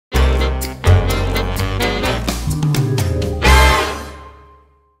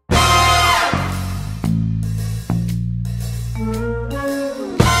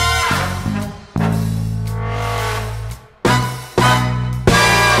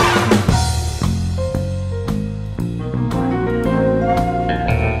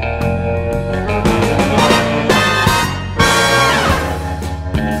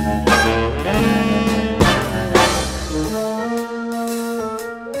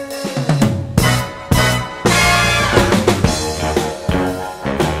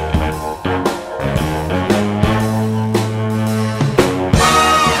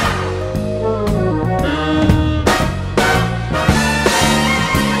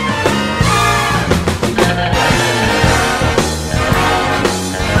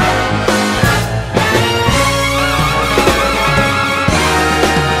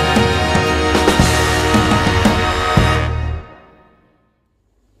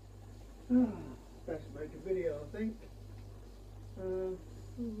Best make a video, I think.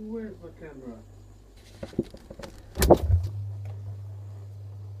 Where's my camera?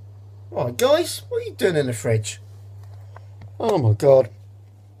 Right, guys, what are you doing in the fridge? Oh my god.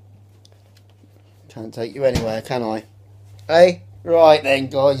 Can't take you anywhere, can I? Hey? Right then,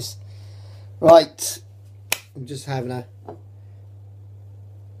 guys. Right. I'm just having a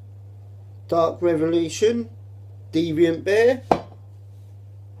Dark Revolution Deviant beer.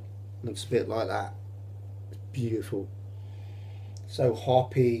 Looks a bit like that. It's beautiful. So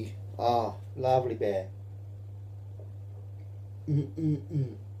hoppy. Ah, lovely beer.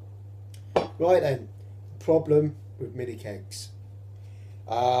 Right then, problem with mini kegs.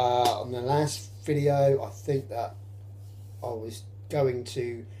 On the last video, I think that I was going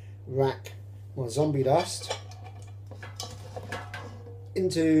to rack my zombie dust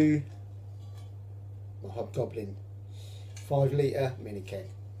into my Hobgoblin 5 litre mini keg.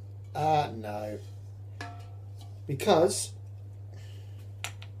 No, because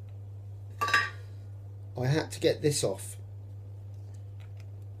I had to get this off.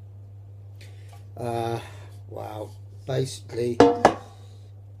 Wow, basically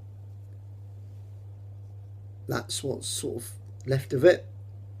that's what's sort of left of it.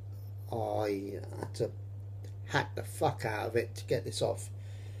 I had to hack the fuck out of it to get this off.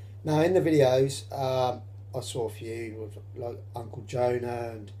 Now in the videos, I saw a few with like Uncle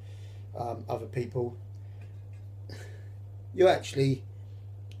Jonah and other people. You actually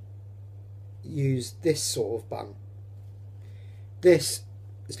use this sort of bung. This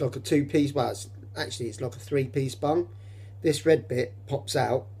is like a 2-piece, well actually it's like a 3-piece bung. This red bit pops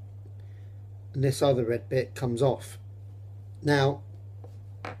out and this other red bit comes off. Now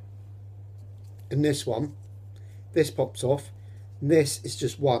in this one, this pops off and this is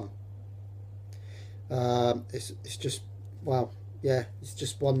just one. It's just, well, yeah, it's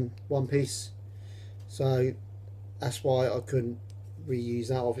just one piece. So that's why I couldn't reuse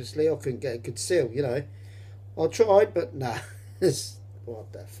that. Obviously I couldn't get a good seal, you know. I tried, but nah.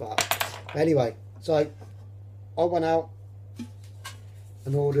 What the fuck. Anyway, so I went out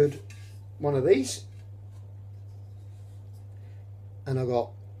and ordered one of these, and I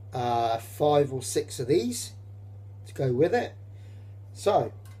got 5 or 6 of these to go with it.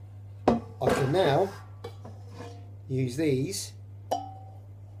 So I can now use these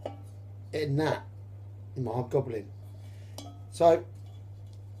in my Hobgoblin. So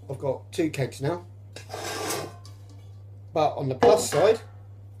I've got 2 kegs now, but on the plus side,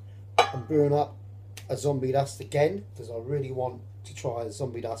 I'm brewing up a zombie dust again because I really want to try a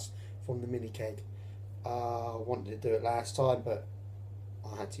zombie dust from the mini keg. I wanted to do it last time, but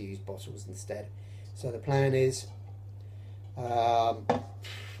I had to use bottles instead. So the plan is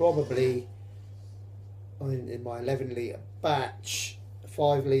probably in my 11 litre batch,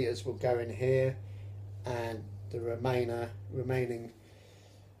 5 litres will go in here, and the remaining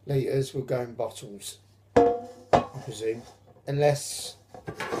litres will go in bottles, I presume, unless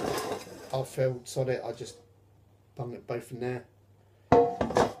I feel solid. I just bung it both in there.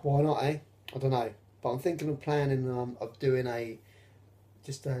 Why not, eh? I don't know, but I'm thinking of planning of doing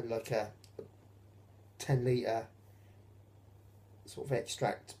like a 10 litre sort of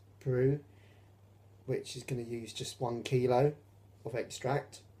extract brew, which is going to use just 1 kilo of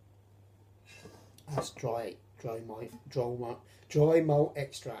extract. That's dry malt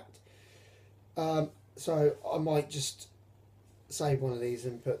extract. So I might just save one of these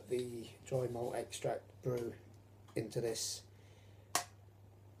and put the dry malt extract brew into this.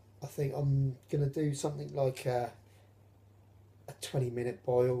 I think I'm going to do something like a 20-minute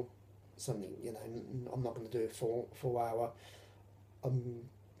boil, something, you know. I'm not going to do it for a full hour. I'm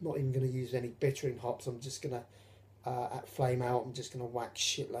not even going to use any bittering hops. I'm just going to, at flame out, I'm just going to whack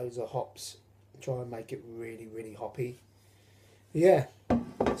shitloads of hops, try and make it really, really hoppy. Yeah.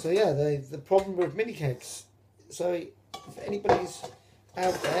 So yeah, the problem with mini kegs. So if anybody's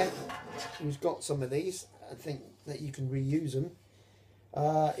out there who's got some of these, I think that you can reuse them.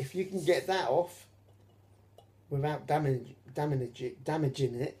 If you can get that off without damaging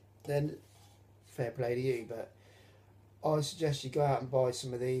it, then fair play to you. But I suggest you go out and buy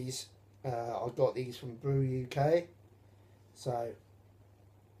some of these. I got these from Brew UK, so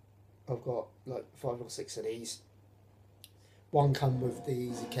I've got like 5 or 6 of these. One come with the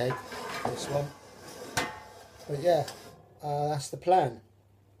easy keg, this one. But yeah, that's the plan.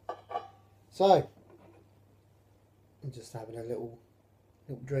 So I'm just having a little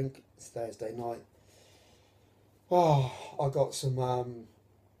drink. It's Thursday night. Oh, I got some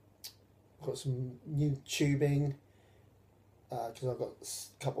new tubing because I've got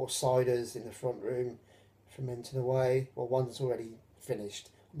a couple of ciders in the front room fermenting away. Well, one's already finished.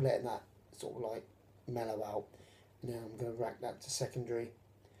 I'm letting that sort of like mellow out. Now I'm going to rack that to secondary,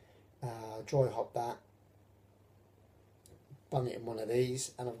 dry hop that, bung it in one of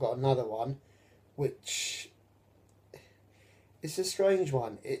these, and I've got another one which it's a strange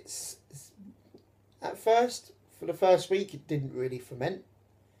one. It's at first, for the first week, it didn't really ferment,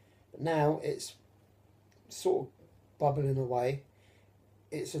 but now it's sort of bubbling away.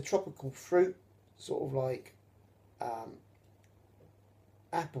 It's a tropical fruit, sort of like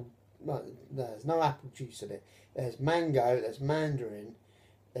apple. No, there's no apple juice in it. There's mango, there's mandarin,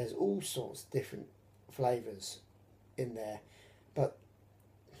 there's all sorts of different flavours in there, but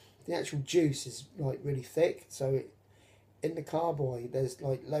the actual juice is like really thick. So in the carboy, there's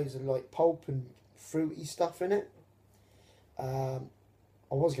like loads of like pulp and fruity stuff in it. I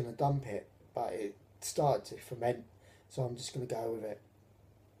was going to dump it, but it started to ferment, so I'm just going to go with it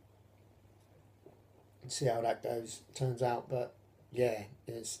and see how that turns out. But yeah,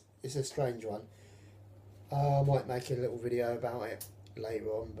 it's a strange one. I might make a little video about it later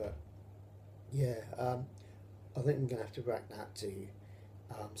on, but yeah, I think I'm going to have to rack that to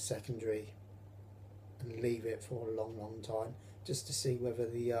secondary and leave it for a long time, just to see whether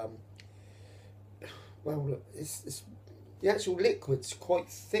the well, it's the actual liquid's quite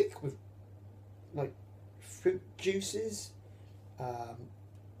thick with like fruit juices.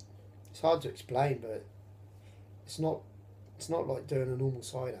 It's hard to explain, but it's not like doing a normal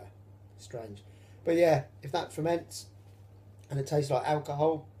cider. Strange. But yeah, if that ferments and it tastes like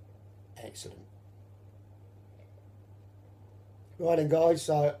alcohol, excellent. Right then guys,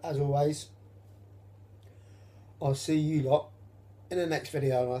 so as always, I'll see you lot in the next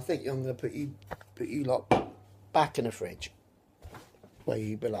video, and I think I'm going to put you lot back in the fridge where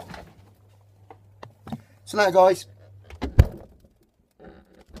you belong. So now guys,